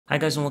Hi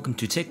guys and welcome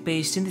to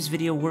TechBased. In this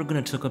video we're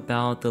going to talk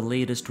about the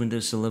latest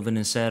Windows 11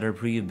 Insider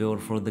preview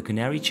build for the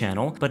Canary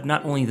channel, but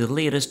not only the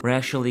latest, we're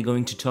actually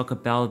going to talk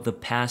about the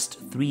past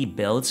 3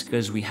 builds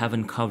because we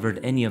haven't covered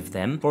any of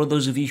them. For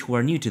those of you who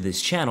are new to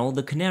this channel,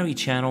 the Canary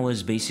channel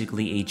is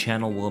basically a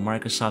channel where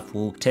Microsoft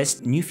will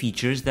test new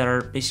features that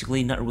are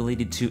basically not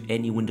related to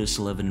any Windows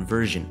 11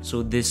 version.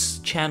 So this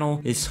channel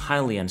is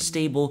highly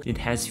unstable. It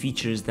has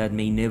features that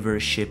may never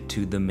ship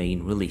to the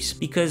main release.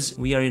 Because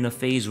we are in a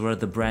phase where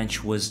the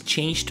branch was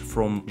changed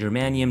from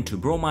germanium to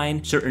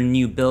bromine, certain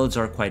new builds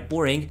are quite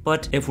boring,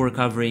 but if we're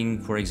covering,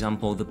 for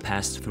example, the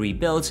past 3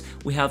 builds,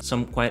 we have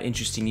some quite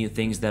interesting new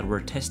things that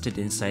were tested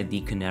inside the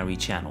Canary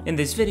channel. In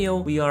this video,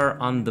 we are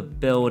on the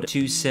build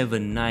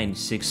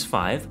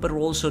 27965, but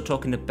we're also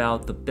talking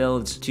about the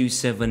builds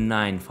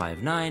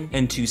 27959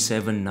 and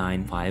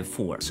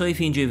 27954. So if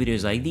you enjoy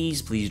videos like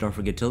these, please don't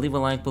forget to leave a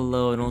like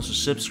below and also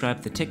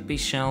subscribe to the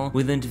TechBased channel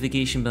with the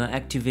notification bell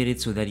activated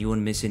so that you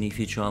won't miss any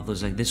future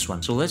uploads like this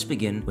one. So let's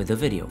begin with the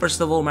video. First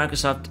of all,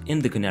 Microsoft in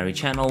the Canary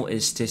channel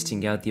is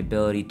testing out the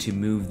ability to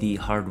move the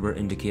hardware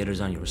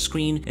indicators on your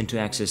screen, and to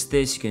access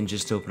this you can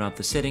just open up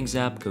the settings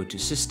app, go to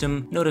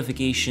system,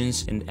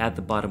 notifications, and at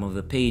the bottom of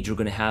the page you're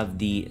going to have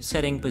the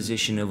setting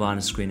position of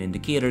on-screen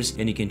indicators,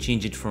 and you can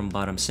change it from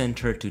bottom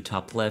center to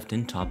top left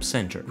and top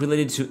center.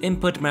 Related to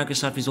input,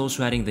 Microsoft is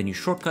also adding the new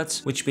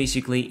shortcuts, which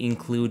basically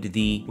include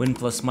the Win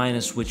plus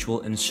minus, which will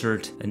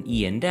insert an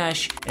EN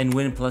dash, and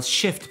Win plus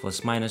shift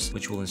plus minus,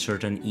 which will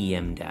insert an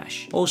EM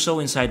dash. Also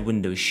inside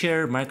Windows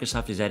Share,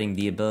 Microsoft is adding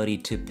the ability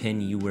to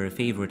pin your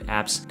favorite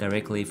apps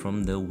directly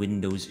from the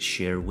Windows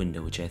Share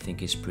window, which I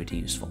think is pretty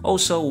useful.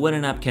 Also, when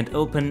an app can't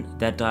open,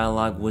 that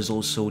dialog was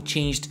also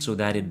changed so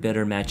that it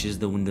better matches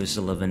the Windows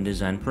 11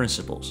 design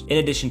principles. In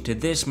addition to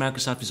this,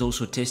 Microsoft is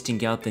also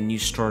testing out the new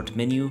start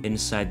menu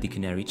inside the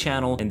Canary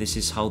channel, and this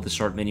is how the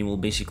start menu will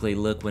basically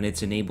look when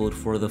it's enabled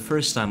for the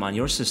first time on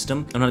your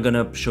system. I'm not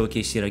gonna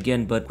showcase it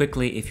again, but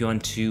quickly, if you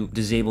want to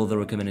disable the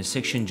recommended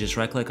section, just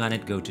right click on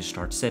it, go to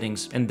start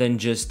settings, and then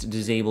just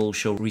disable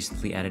show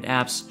recently added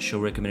apps, show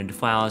recommended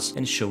files,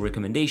 and show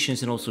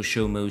recommendations, and also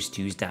show most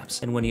used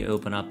apps. And when you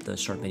open up the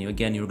start menu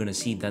again, you're going to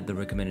see that the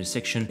recommended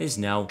section is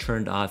now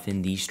turned off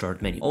in the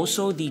start menu.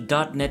 Also, the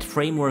 .NET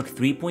Framework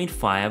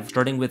 3.5,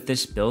 starting with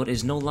this build,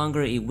 is no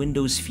longer a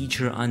Windows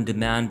feature on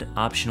demand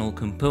optional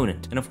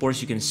component. And of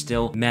course, you can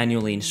still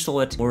manually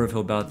install it. More info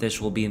about this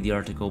will be in the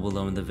article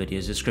below in the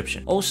video's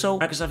description. Also,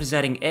 Microsoft is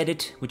adding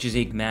Edit, which is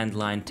a command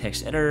line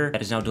text editor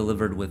that is now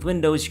delivered with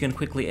Windows. You can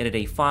quickly edit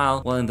a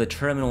file while in the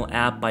terminal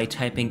app by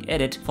typing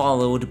edit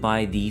followed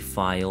by the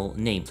file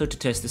name. So to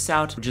test this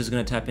out, we're just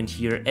going to type in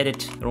here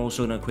edit. We're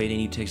also going to create a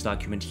new text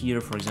document here,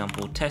 for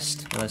example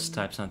test. Let's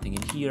type something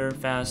in here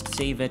fast,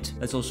 save it.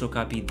 Let's also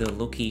copy the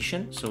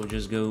location, so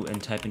just go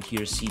and type in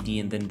here CD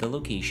and then the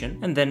location,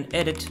 and then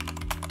edit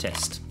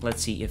test.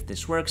 Let's see if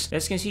this works.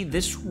 As you can see,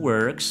 this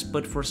works,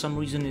 but for some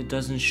reason it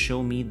doesn't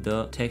show me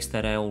the text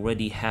that I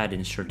already had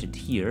inserted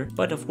here.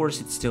 But of course,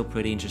 it's still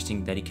pretty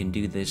interesting that you can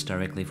do this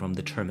directly from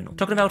the terminal.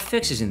 Talking about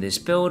fixes in this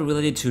build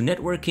related to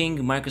networking,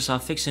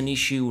 Microsoft fixed an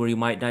issue where you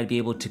might not be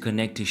able to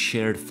connect to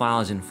shared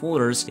files and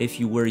folders if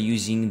you were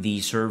using the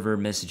server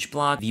message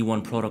block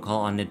v1 protocol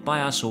on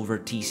NetBIOS over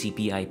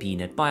TCP/IP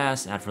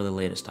NetBIOS after the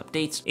latest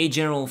updates. A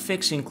general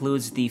fix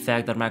includes the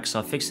fact that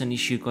Microsoft fixed an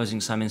issue causing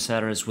some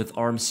insiders with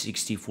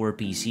ARM64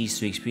 PCs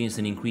to experience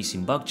an increase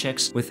in bug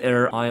checks with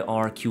error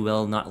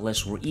IRQL not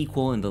less or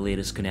equal in the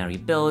latest Canary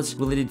builds.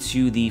 Related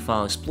to the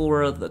File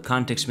Explorer, the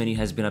context menu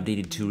has been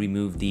updated to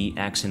remove the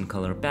accent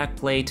color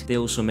backplate. They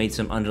also made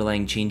some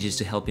underlying changes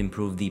to help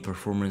improve the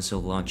performance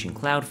of launching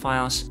cloud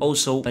files.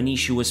 Also, an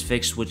issue was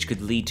fixed which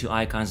could lead to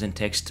icons and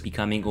text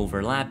becoming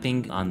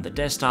overlapping on the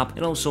desktop,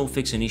 and also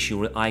fix an issue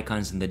where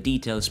icons in the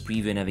details,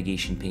 preview, and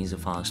navigation panes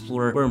of File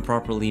Explorer were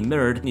improperly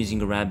mirrored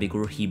using Arabic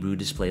or Hebrew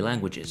display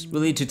languages.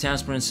 Related to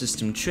taskbar and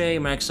system tray,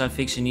 Microsoft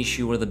fixed an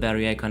issue where the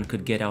battery icon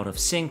could get out of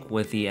sync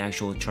with the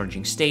actual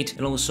charging state,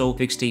 and also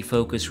fixed a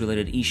focus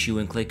related issue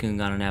when clicking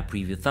on an app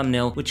preview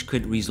thumbnail, which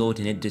could result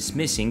in it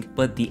dismissing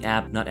but the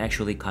app not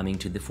actually coming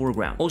to the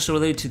foreground. Also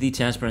related to the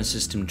taskbar and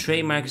system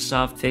tray,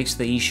 Microsoft fixed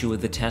the issue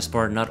with the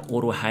taskbar not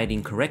auto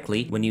hiding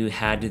correctly when you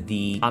had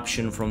the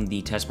option from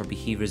the taskbar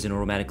behaviors and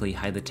automatically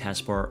hide the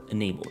taskbar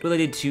enabled.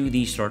 Related to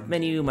the start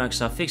menu,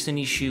 Microsoft fixed an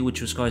issue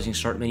which was causing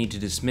start menu to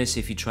dismiss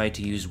if you tried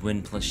to use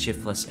Win plus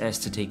Shift plus S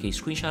to take a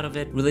screenshot of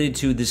it. Related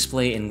to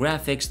display and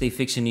graphics, they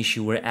fixed an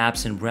issue where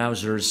apps and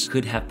browsers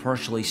could have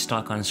partially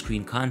stuck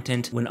on-screen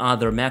content when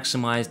other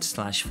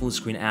maximized/full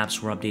screen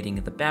apps were updating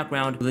in the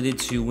background. Related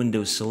to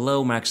Windows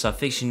Hello, Microsoft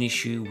fixed an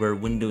issue where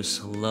Windows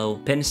Hello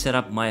pin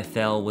setup might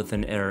fail with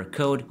an error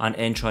code on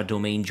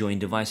intra-domain joined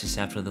devices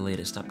after the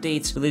latest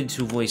updates. Related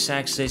to voice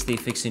access, they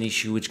fixed an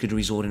issue which could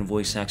result in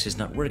voice access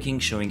not working,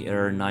 showing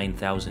error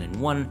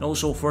 9001.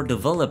 Also for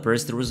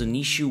developers, there was an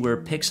issue where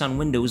Pix on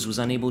Windows was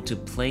unable to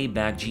play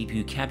back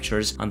GPU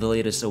captures on the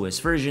latest OS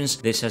versions,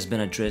 this has been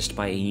addressed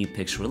by a new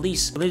Pix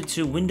release. Related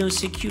to Windows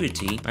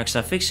security,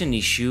 Microsoft fixed an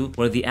issue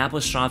where the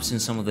apostrophes in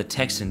some of the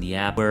text in the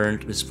app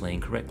weren't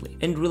displaying correctly.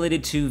 And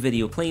related to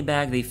video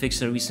playback, they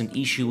fixed a recent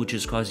issue which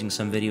is causing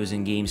some videos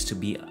and games to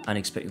be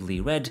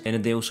unexpectedly read,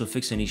 and they also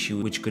fixed an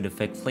issue which could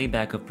affect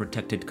playback of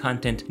protected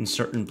content in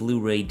certain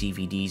Blu-ray,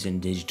 DVDs,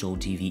 and digital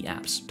TV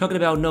apps. Talking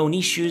about known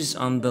issues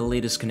on the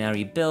latest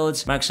Canary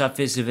builds, Microsoft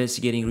is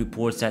investigating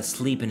reports that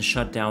sleep and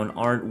shutdown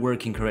aren't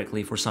working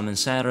correctly for some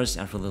insiders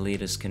after the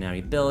latest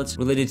Canary builds.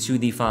 Related to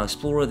the File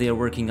Explorer, they are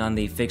working on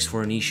the fix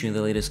for an issue in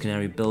the latest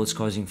Canary builds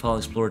causing File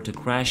Explorer to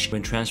crash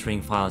when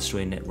transferring files to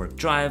a network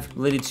drive.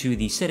 Related to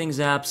the Settings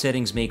app,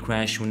 settings may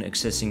crash when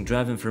accessing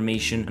drive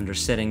information under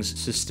Settings,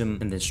 System,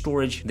 and then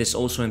Storage. This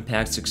also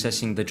impacts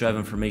accessing the drive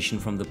information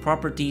from the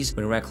properties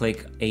when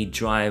right-click a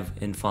drive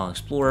in File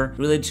Explorer.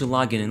 Related to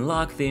login and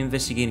lock, they are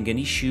investigating an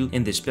issue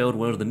in this build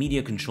where the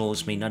media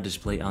controls may not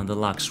display on the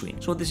lock screen.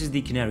 So this is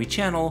the Canary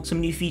channel, some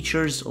new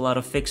features, a lot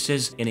of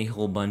fixes, and a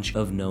whole bunch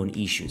of known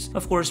issues.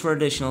 Of course, for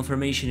additional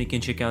information, you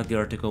can check out the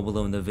article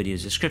below in the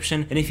video's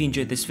description. And if you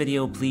enjoyed this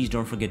video, please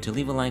don't forget to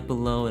leave a like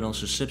below and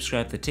also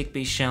subscribe to the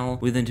TechBased channel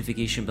with the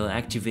notification bell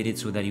activated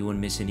so that you won't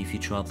miss any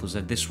future uploads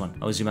like this one.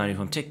 I was Canary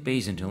from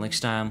TechBased. Until next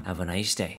time, have a nice day.